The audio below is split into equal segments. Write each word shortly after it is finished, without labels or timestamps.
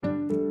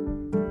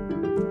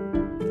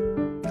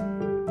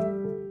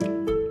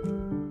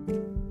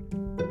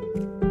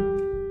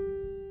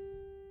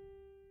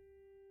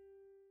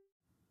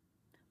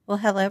Well,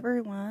 hello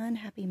everyone.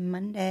 Happy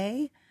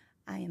Monday.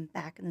 I am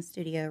back in the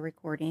studio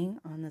recording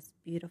on this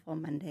beautiful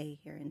Monday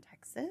here in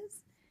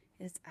Texas.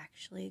 It's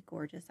actually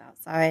gorgeous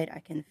outside. I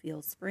can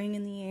feel spring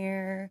in the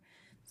air.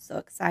 So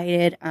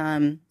excited.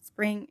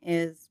 Spring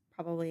is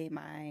probably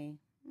my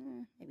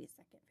maybe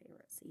second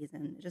favorite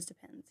season. It just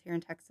depends. Here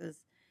in Texas,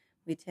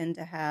 we tend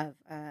to have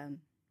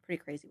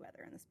pretty crazy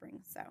weather in the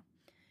spring. So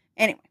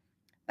anyway,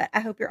 but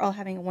I hope you're all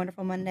having a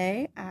wonderful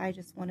Monday. I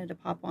just wanted to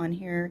pop on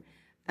here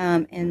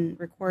and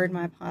record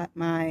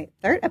my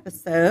third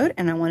episode,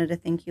 and I wanted to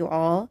thank you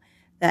all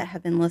that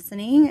have been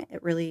listening.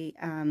 It really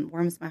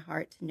warms my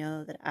heart to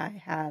know that I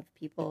have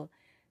people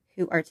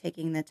who are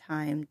taking the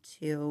time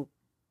to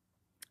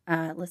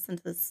listen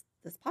to this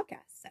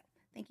podcast. So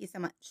thank you so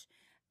much.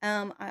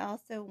 I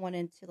also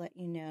wanted to let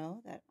you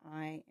know that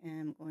I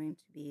am going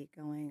to be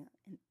going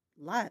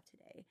live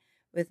today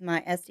with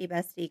my SD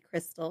bestie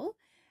Crystal,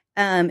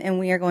 and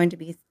we are going to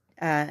be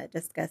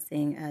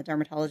discussing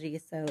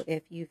dermatology. So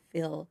if you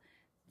feel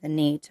the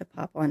need to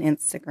pop on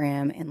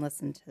Instagram and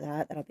listen to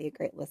that, that'll be a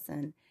great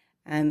listen.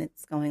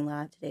 It's going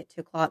live today at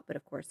 2 o'clock, but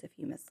of course, if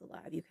you miss the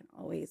live, you can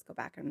always go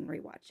back and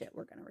rewatch it.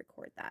 We're going to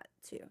record that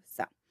too.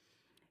 So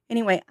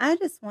anyway, I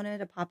just wanted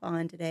to pop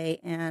on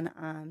today and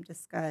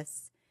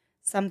discuss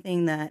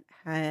something that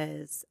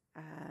has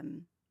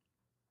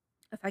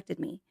affected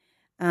me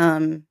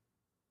in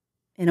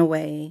a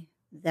way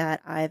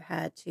that I've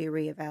had to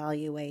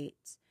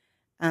reevaluate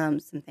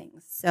some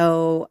things.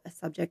 So a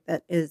subject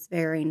that is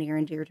very near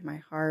and dear to my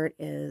heart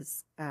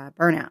is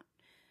burnout.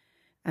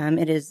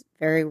 It is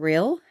very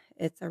real.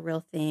 It's a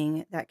real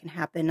thing that can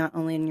happen not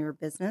only in your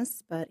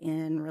business, but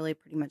in really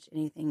pretty much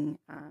anything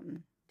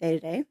day to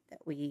day that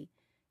we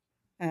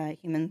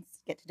humans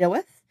get to deal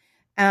with.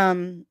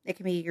 It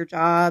can be your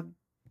job,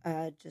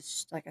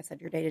 just like I said,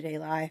 your day-to-day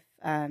life.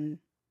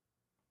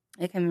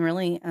 It can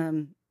really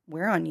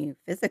wear on you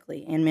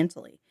physically and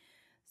mentally.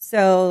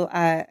 So,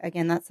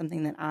 again, that's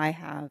something that I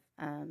have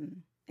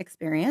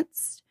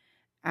experienced.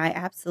 I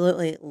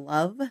absolutely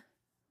love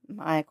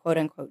my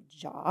quote-unquote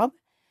job.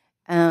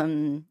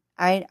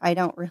 I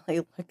don't really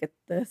look at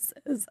this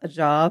as a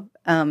job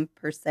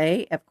per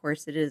se. Of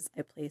course, it is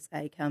a place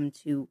I come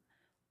to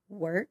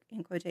work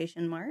in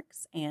quotation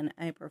marks, and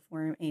I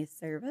perform a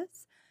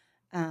service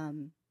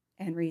and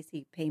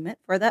receive payment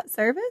for that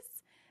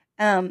service.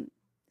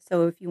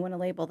 So if you want to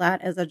label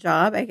that as a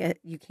job, I guess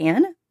you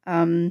can.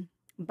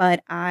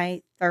 But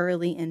I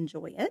thoroughly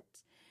enjoy it.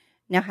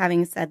 Now,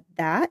 having said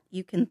that,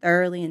 you can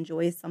thoroughly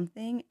enjoy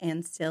something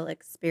and still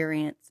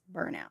experience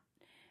burnout.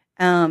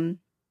 I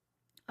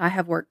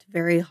have worked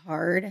very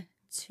hard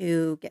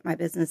to get my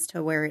business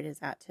to where it is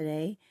at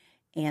today.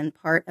 And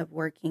part of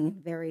working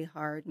very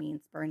hard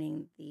means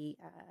burning the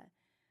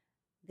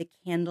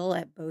candle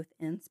at both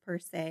ends per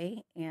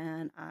se.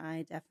 And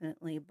I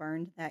definitely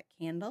burned that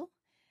candle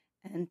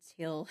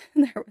until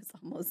there was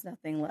almost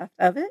nothing left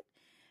of it.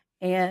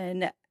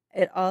 And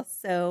it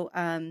also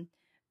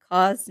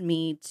caused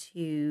me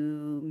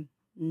to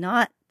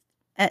not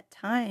at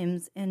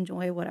times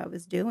enjoy what I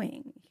was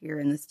doing here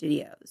in the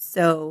studio.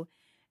 So,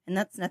 and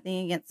that's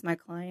nothing against my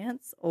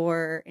clients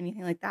or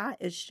anything like that.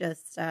 It's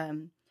just,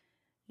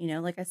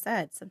 like I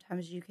said,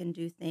 sometimes you can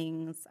do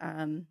things you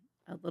can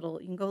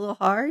go a little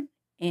hard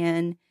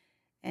and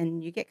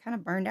you get kind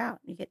of burned out.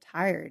 You get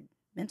tired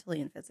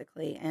mentally and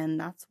physically. And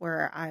that's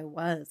where I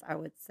was, I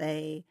would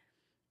say,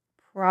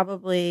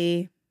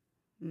 probably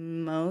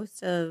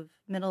most of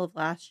middle of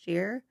last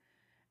year.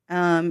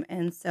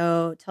 And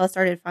so till I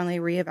started finally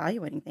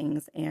reevaluating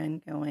things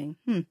and going,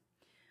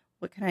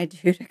 what can I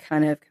do to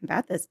kind of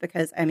combat this?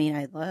 Because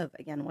I love,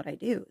 again, what I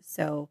do.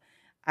 So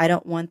I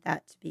don't want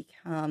that to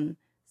become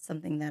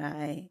something that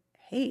I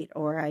hate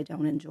or I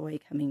don't enjoy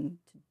coming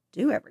to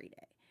do every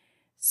day.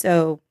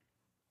 So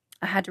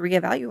I had to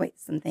reevaluate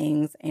some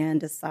things and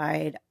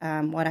decide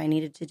what I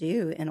needed to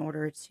do in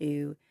order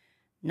to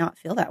not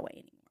feel that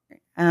way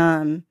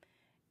anymore.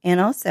 And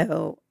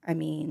also,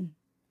 I'm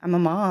a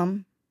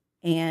mom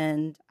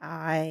and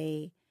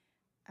I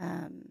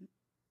am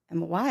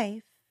a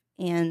wife,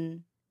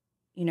 and,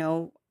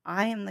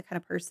 I am the kind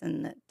of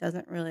person that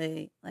doesn't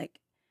really like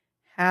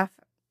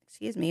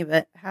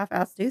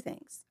half-ass do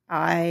things.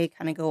 I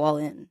kind of go all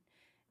in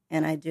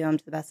and I do them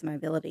to the best of my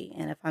ability.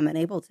 And if I'm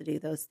unable to do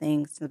those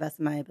things to the best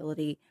of my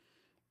ability,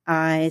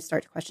 I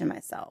start to question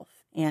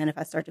myself. And if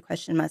I start to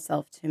question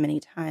myself too many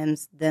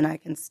times, then I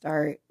can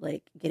start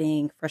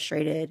getting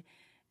frustrated,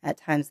 at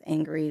times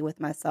angry with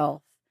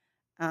myself.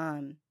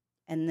 And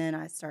then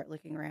I start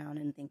looking around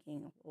and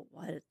thinking,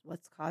 well,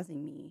 what's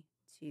causing me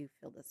to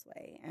feel this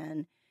way?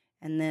 And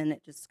then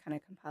it just kind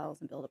of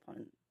compiles and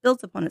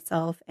builds upon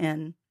itself.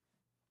 And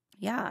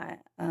yeah,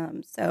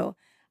 so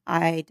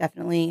I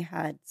definitely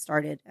had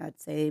started, I'd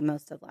say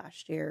most of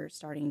last year,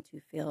 starting to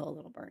feel a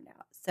little burned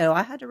out. So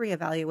I had to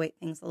reevaluate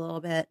things a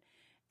little bit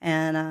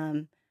and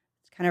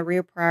kind of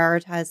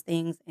reprioritize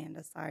things and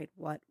decide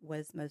what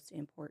was most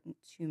important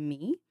to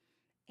me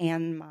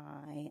and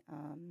my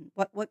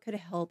what could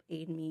help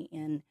aid me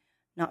in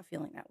not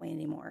feeling that way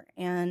anymore.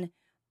 And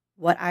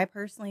what I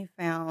personally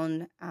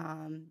found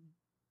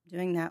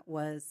doing that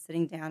was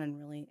sitting down and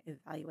really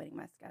evaluating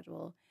my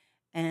schedule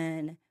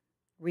and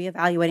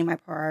reevaluating my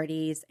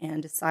priorities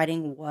and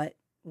deciding what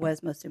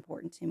was most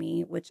important to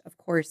me, which of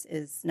course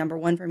is number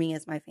one for me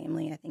is my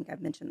family. I think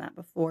I've mentioned that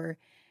before.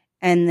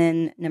 And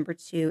then number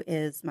two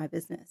is my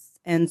business.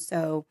 And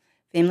so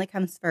family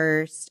comes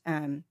first,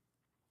 no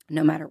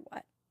matter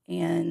what.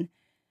 And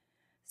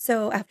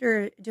so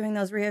after doing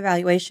those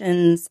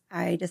reevaluations,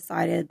 I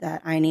decided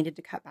that I needed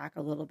to cut back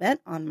a little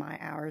bit on my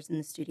hours in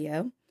the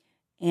studio.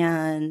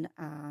 And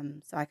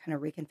so I kind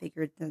of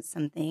reconfigured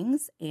some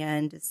things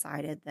and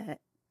decided that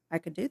I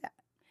could do that.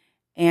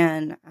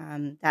 And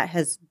that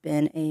has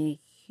been a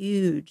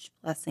huge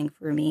blessing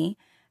for me.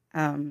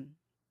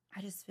 I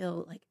just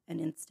feel like an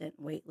instant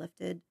weight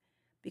lifted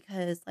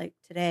because, like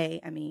today,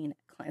 I mean,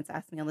 clients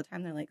ask me all the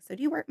time, they're like, "So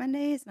do you work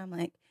Mondays?" And I'm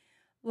like,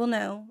 "Well,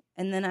 no."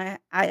 And then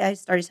I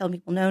started telling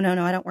people, "No, no,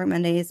 no, I don't work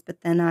Mondays."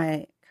 But then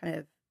I kind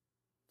of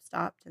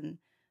stopped and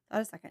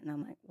thought a second, and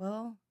I'm like,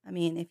 "Well, I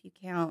mean, if you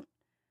count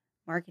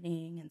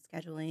marketing and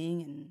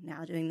scheduling and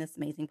now doing this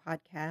amazing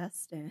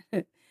podcast and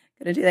going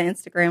to do the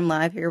Instagram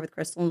live here with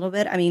Crystal in a little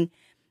bit. I mean,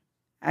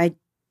 I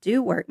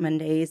do work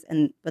Mondays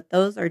but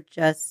those are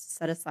just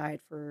set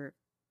aside for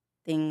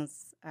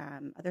things,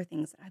 other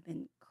things that I've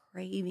been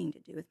craving to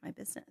do with my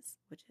business,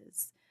 which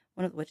is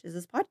one of which is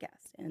this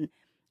podcast. And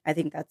I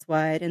think that's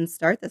why I didn't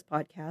start this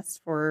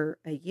podcast for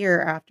a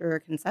year after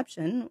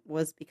conception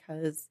was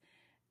because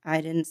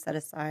I didn't set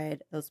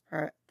aside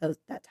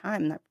that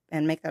time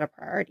and make that a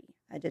priority.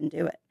 I didn't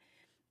do it.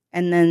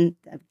 And then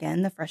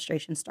again, the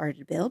frustration started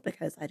to build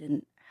because I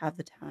didn't have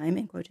the time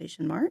in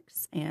quotation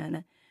marks.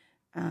 And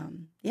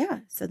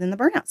so then the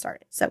burnout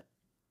started. So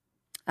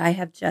I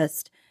have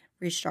just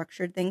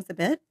restructured things a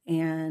bit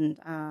and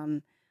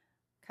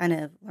kind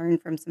of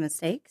learned from some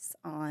mistakes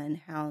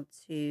on how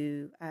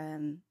to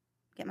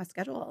get my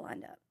schedule all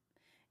lined up.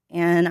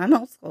 And I'm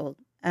old school.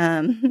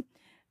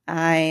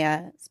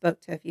 I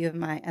spoke to a few of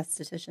my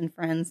esthetician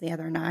friends the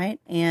other night,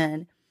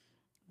 and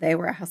they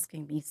were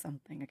asking me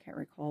something. I can't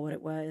recall what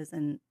it was.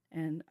 And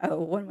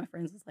one of my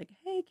friends was like,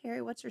 "Hey,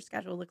 Carrie, what's your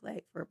schedule look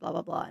like for blah,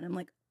 blah, blah?" And I'm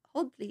like,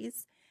 "Hold,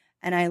 please."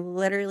 And I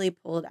literally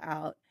pulled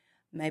out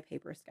my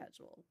paper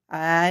schedule.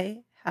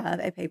 I have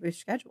a paper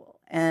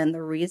schedule. And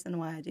the reason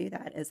why I do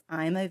that is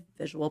I'm a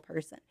visual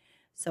person.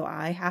 So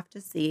I have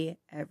to see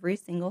every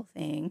single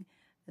thing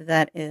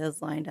that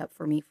is lined up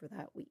for me for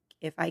that week.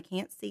 If I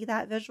can't see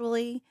that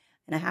visually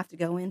and I have to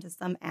go into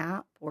some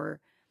app or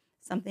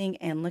something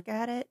and look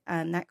at it,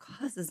 that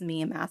causes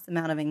me a mass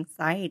amount of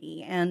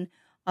anxiety. And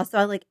also,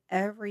 I like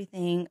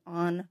everything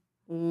on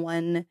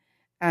one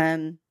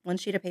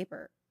sheet of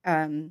paper.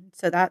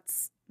 So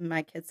that's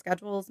my kids'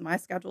 schedules, my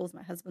schedules,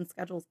 my husband's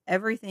schedules.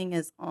 Everything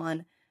is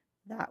on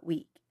that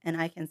week, and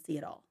I can see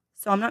it all.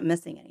 So I'm not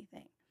missing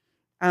anything,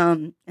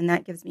 and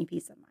that gives me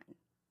peace of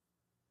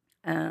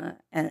mind.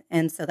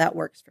 And so that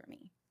works for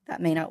me.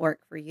 That may not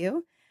work for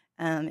you.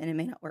 And it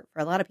may not work for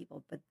a lot of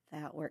people, but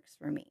that works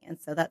for me. And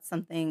so that's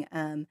something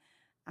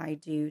I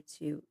do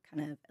to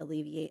kind of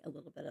alleviate a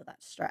little bit of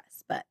that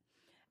stress. But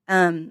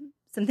some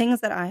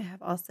things that I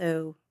have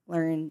also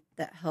learned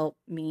that help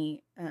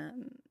me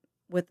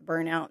with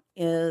burnout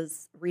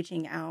is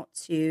reaching out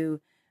to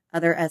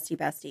other SD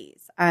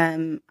besties.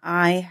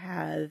 I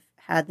have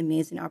had the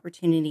amazing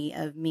opportunity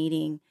of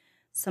meeting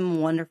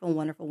some wonderful,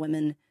 wonderful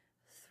women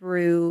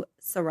through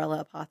Sorella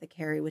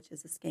Apothecary, which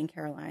is a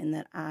skincare line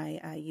that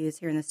I use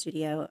here in the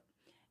studio.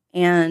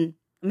 And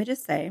let me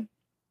just say,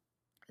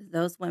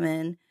 those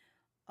women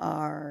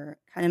are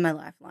kind of my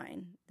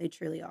lifeline. They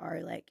truly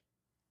are. Like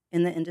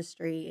in the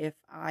industry, if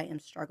I am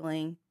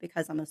struggling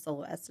because I'm a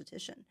solo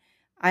esthetician,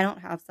 I don't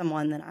have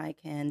someone that I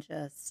can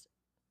just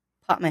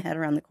pop my head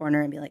around the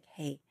corner and be like,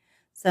 "Hey,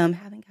 so I'm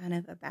having kind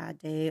of a bad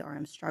day, or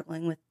I'm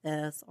struggling with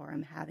this, or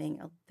I'm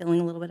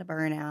feeling a little bit of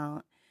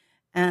burnout."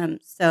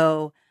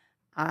 So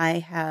I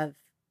have,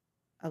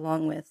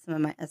 along with some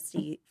of my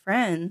SD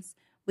friends,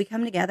 we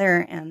come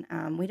together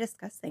and we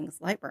discuss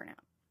things like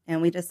burnout,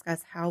 and we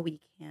discuss how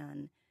we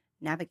can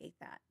navigate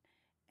that.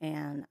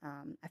 And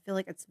I feel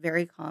like it's a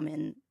very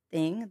common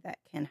thing that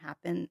can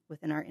happen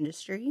within our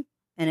industry,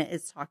 and it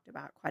is talked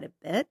about quite a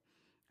bit.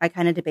 I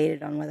kind of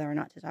debated on whether or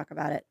not to talk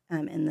about it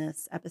in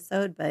this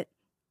episode, but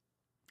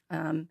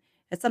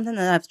it's something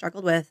that I've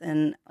struggled with.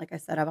 And like I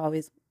said,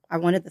 I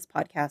wanted this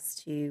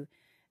podcast to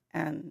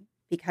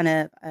be kind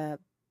of a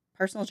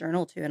personal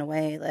journal too, in a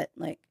way that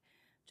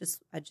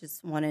I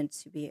just wanted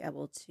to be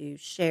able to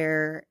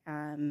share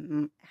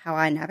how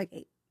I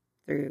navigate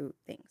through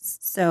things.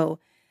 So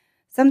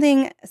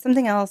something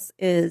else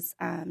is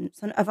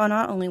so I've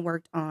not only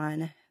worked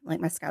on like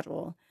my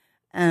schedule,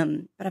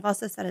 but I've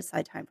also set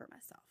aside time for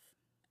myself.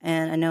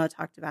 And I know I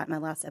talked about in my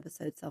last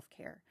episode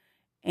self-care,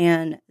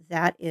 and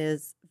that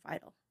is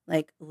vital.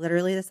 Like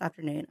literally this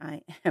afternoon,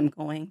 I am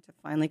going to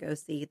finally go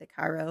see the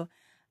chiro.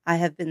 I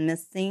have been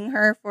missing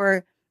her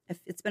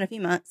it's been a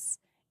few months,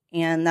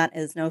 and that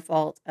is no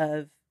fault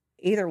of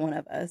either one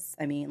of us.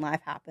 I mean,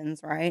 life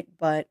happens, right?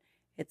 But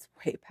it's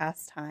way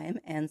past time.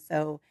 And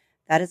so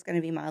that is going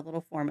to be my little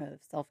form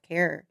of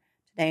self-care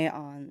today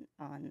on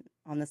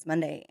this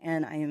Monday,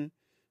 and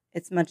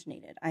it's much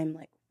needed. I'm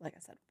like I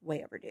said,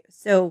 way overdue.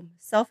 So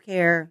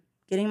self-care,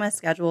 getting my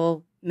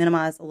schedule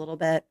minimized a little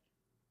bit,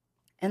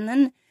 and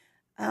then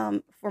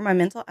for my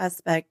mental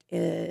aspect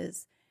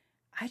is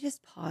I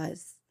just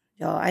pause,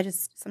 y'all. I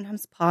just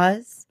sometimes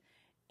pause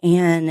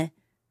and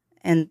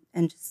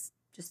just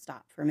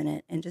stop for a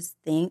minute and just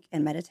think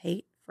and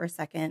meditate for a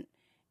second,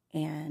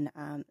 and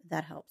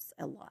that helps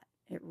a lot.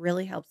 It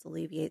really helps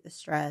alleviate the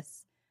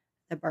stress,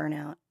 the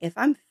burnout. If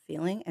I'm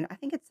feeling, and I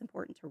think it's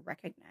important to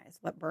recognize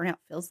what burnout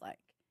feels like.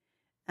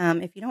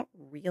 If you don't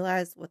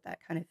realize what that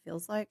kind of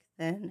feels like,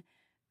 then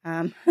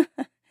I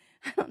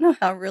don't know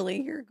how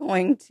really you're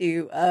going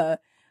to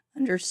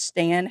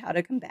understand how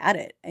to combat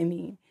it. I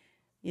mean,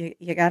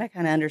 you got to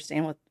kind of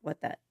understand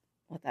what that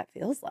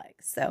feels like.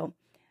 So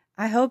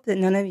I hope that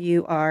none of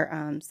you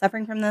are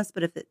suffering from this,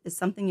 but if it is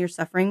something you're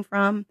suffering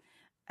from,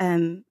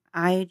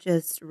 I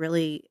just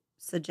really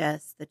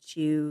suggest that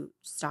you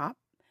stop,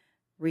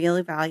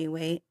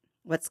 reevaluate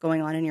what's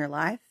going on in your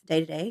life day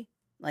to day.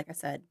 Like I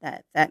said,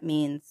 that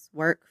means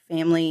work,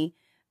 family,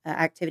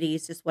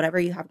 activities, just whatever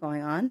you have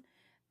going on.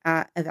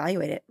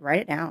 Evaluate it,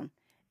 write it down,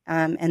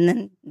 and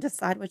then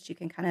decide what you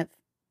can kind of,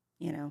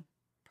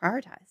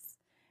 prioritize,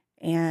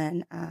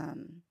 and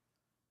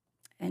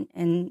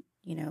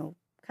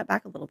cut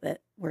back a little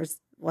bit.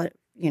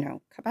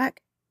 Cut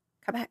back,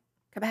 cut back,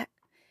 cut back.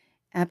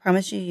 I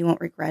promise you won't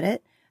regret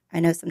it. I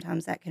know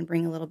sometimes that can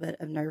bring a little bit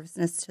of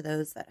nervousness to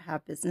those that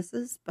have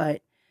businesses,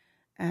 but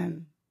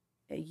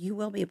you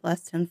will be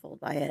blessed tenfold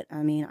by it.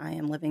 I mean, I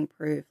am living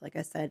proof. Like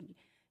I said,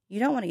 you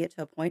don't want to get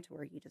to a point to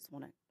where you just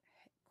want to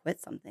quit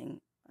something,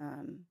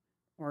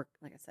 or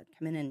like I said,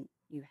 come in and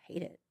you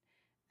hate it.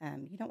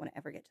 You don't want to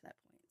ever get to that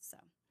point. So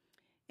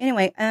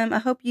anyway, I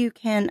hope you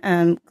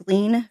can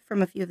glean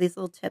from a few of these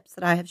little tips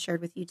that I have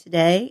shared with you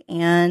today.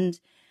 And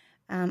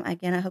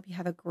again, I hope you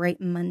have a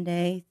great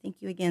Monday.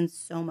 Thank you again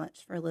so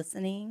much for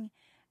listening.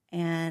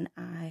 And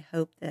I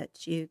hope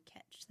that you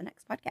catch the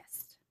next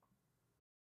podcast.